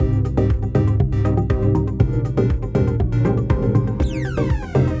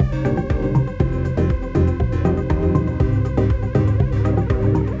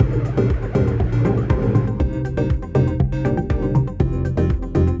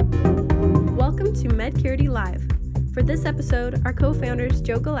Medcurity Live. For this episode, our co-founders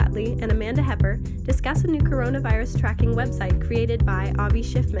Joe Galatly and Amanda Hepper discuss a new coronavirus tracking website created by Avi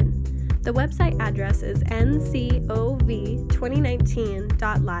Schiffman. The website address is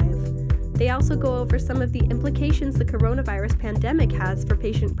ncov2019.live. They also go over some of the implications the coronavirus pandemic has for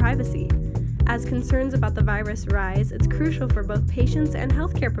patient privacy. As concerns about the virus rise, it's crucial for both patients and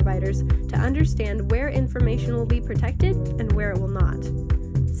healthcare providers to understand where information will be protected and where it will not.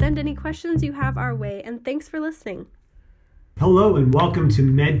 Send any questions you have our way, and thanks for listening. Hello and welcome to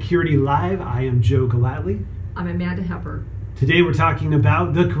Medcurity Live. I am Joe Galatly. I'm Amanda Hepper. Today we're talking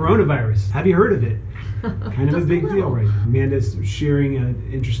about the coronavirus. Have you heard of it? Kind of a big deal right now. Amanda's sharing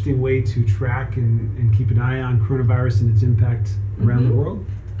an interesting way to track and keep an eye on coronavirus and its impact around the world.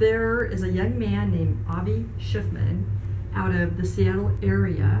 There is a young man named Avi Schiffman out of the Seattle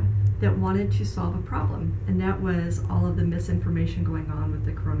area that wanted to solve a problem, and that was all of the misinformation going on with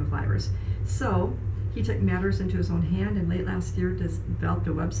the coronavirus. So he took matters into his own hand and late last year developed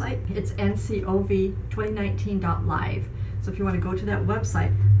a website. It's ncov2019.live. So if you want to go to that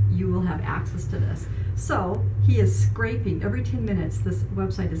website, you will have access to this. So he is scraping, every 10 minutes this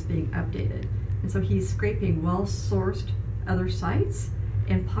website is being updated. And so he's scraping well-sourced other sites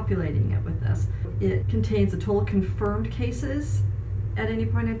and populating it with this. It contains the total confirmed cases at any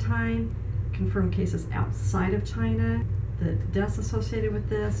point in time, confirmed cases outside of China, the deaths associated with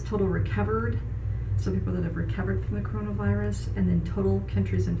this, total recovered, so people that have recovered from the coronavirus, and then total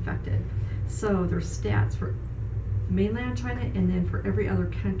countries infected. So there's stats for mainland China and then for every other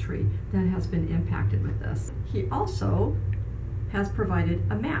country that has been impacted with this. He also has provided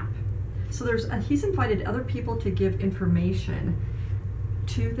a map. So he's invited other people to give information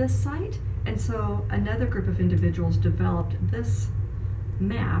to this site, and so another group of individuals developed this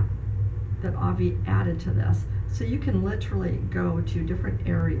map that Avi added to this. So you can literally go to different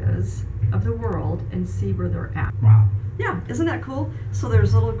areas of the world and see where they're at. Wow. Yeah, isn't that cool? So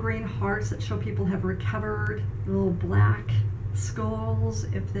there's little green hearts that show people have recovered, little black skulls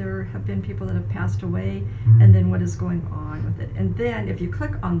if there have been people that have passed away, and then what is going on with it. And then if you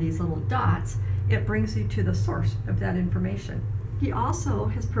click on these little dots, it brings you to the source of that information. He also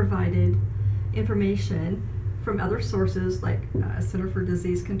has provided information from other sources like Center for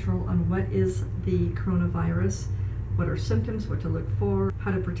Disease Control on what is the coronavirus, what are symptoms, what to look for, how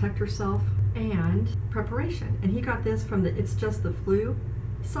to protect yourself, and preparation. And he got this from the It's Just the Flu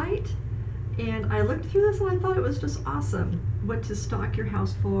site. And I looked through this and I thought it was just awesome. What to stock your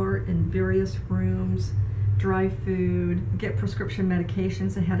house for in various rooms, dry food, get prescription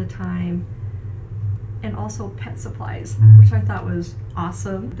medications ahead of time, and also pet supplies, which I thought was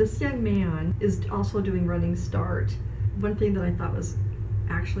awesome. This young man is also doing Running Start. One thing that I thought was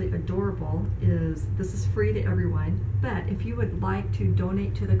actually adorable is this is free to everyone, but if you would like to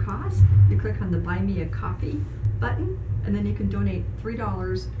donate to the cause, you click on the Buy Me a Coffee button, and then you can donate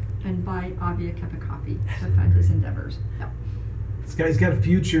 $3 and buy Avi a cup of coffee to fund his endeavors. Yep. This guy's got a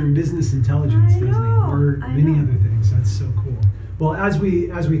future in business intelligence, doesn't he? Or many other things. That's so cool. Well, as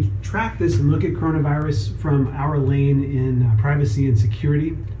we track this and look at coronavirus from our lane in privacy and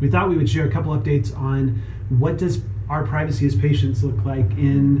security, we thought we would share a couple updates on what does our privacy as patients look like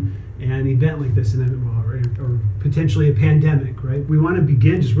in an event like this, or potentially a pandemic, right? We want to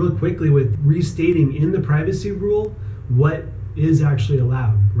begin just real quickly with restating in the privacy rule what is actually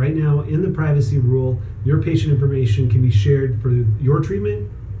allowed. Right now, in the privacy rule, your patient information can be shared for your treatment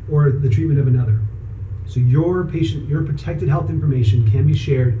or the treatment of another. So your protected health information can be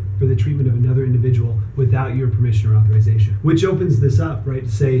shared for the treatment of another individual without your permission or authorization, which opens this up, right, to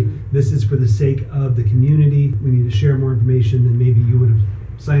say this is for the sake of the community. We need to share more information than maybe you would have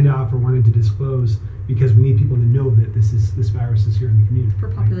signed off or wanted to disclose, because we need people to know that this virus is here in the community. For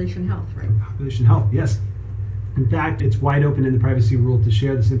population health, right? For population health, yes. In fact, it's wide open in the privacy rule to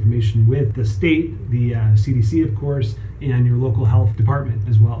share this information with the state, the CDC, of course, and your local health department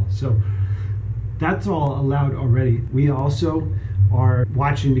as well. So that's all allowed already. We also are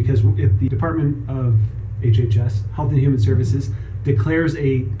watching, because if the Department of HHS, Health and Human Services, declares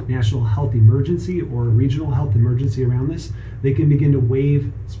a national health emergency or regional health emergency around this, they can begin to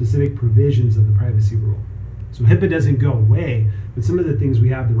waive specific provisions of the privacy rule. So HIPAA doesn't go away, but some of the things we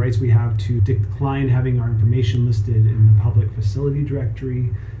have, the rights we have to decline having our information listed in the public facility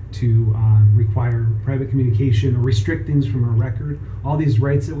directory, to require private communication or restrict things from our record. All these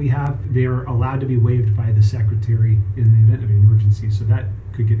rights that we have, they are allowed to be waived by the secretary in the event of an emergency. So that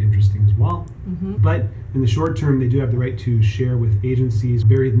could get interesting as well. But in the short term, they do have the right to share with agencies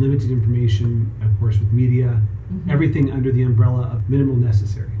very limited information, of course, with media, everything under the umbrella of minimal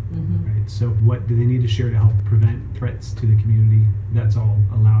necessary. Right? So what do they need to share to help prevent threats to the community? That's all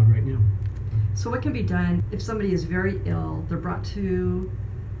allowed right now. So what can be done if somebody is very ill, they're brought to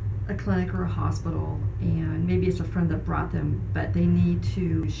a clinic or a hospital, and maybe it's a friend that brought them, but they need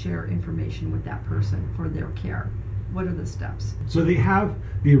to share information with that person for their care. What are the steps? So they have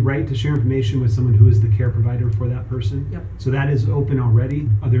the right to share information with someone who is the care provider for that person. Yep. So that is open already.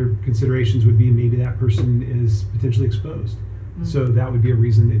 Other considerations would be maybe that person is potentially exposed. So that would be a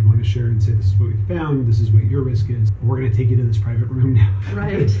reason they'd want to share and say, this is what we found, this is what your risk is. We're going to take you to this private room now.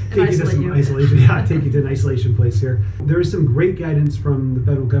 Right. Take you to some isolation. Yeah, take you to an isolation place here. There is some great guidance from the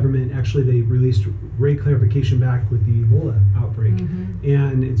federal government. Actually, they released great clarification back with the Ebola outbreak.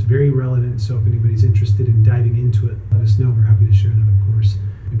 And it's very relevant. So if anybody's interested in diving into it, let us know. We're happy to share that, of course,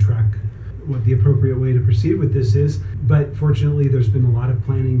 and track what the appropriate way to proceed with this is. But fortunately, there's been a lot of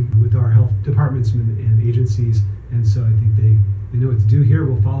planning with our health departments and agencies. And so I think they know what to do here.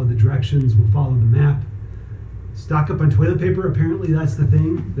 We'll follow the directions. We'll follow the map. Stock up on toilet paper. Apparently, that's the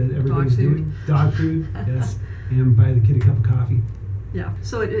thing that everybody's doing. Dog food, yes. And buy the kid a cup of coffee. Yeah.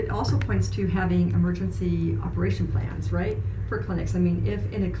 So it also points to having emergency operation plans, right, for clinics. I mean, if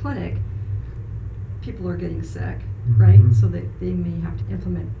in a clinic people are getting sick, right, so that they may have to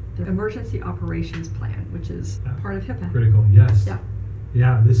implement the emergency operations plan, which is part of HIPAA. Critical, yes. Yeah.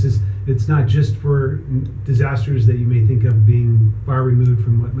 Yeah, it's not just for disasters that you may think of being far removed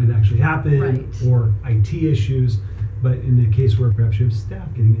from what might actually happen, or IT issues, but in the case where perhaps you have staff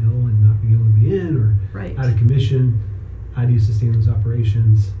getting ill and not being able to be in, or out of commission, how do you sustain those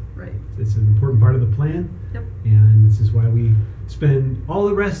operations? Right. It's an important part of the plan. Yep. And this is why we spend all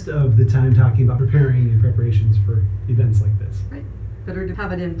the rest of the time talking about preparing and preparations for events like this. Right. Better to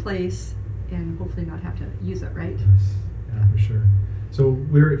have it in place and hopefully not have to use it, right? Yes. Yeah, for sure. So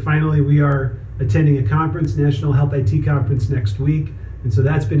we are attending a conference, National Health IT Conference next week. And so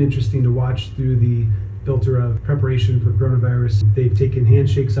that's been interesting to watch through the filter of preparation for coronavirus. They've taken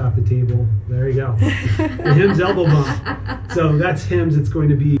handshakes off the table. There you go. The HIMSS elbow bump. So that's HIMSS. It's going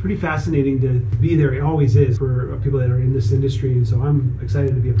to be pretty fascinating to be there. It always is for people that are in this industry. And so I'm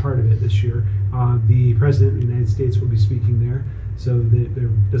excited to be a part of it this year. The President of the United States will be speaking there. So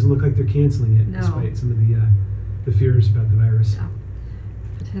it doesn't look like they're canceling it, despite some of the fears about the virus. Yeah.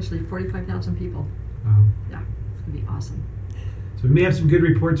 Potentially 45,000 people. Wow. Yeah, it's going to be awesome. So we may have some good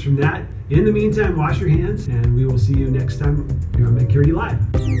reports from that. In the meantime, wash your hands, and we will see you next time here on Medcurity Live.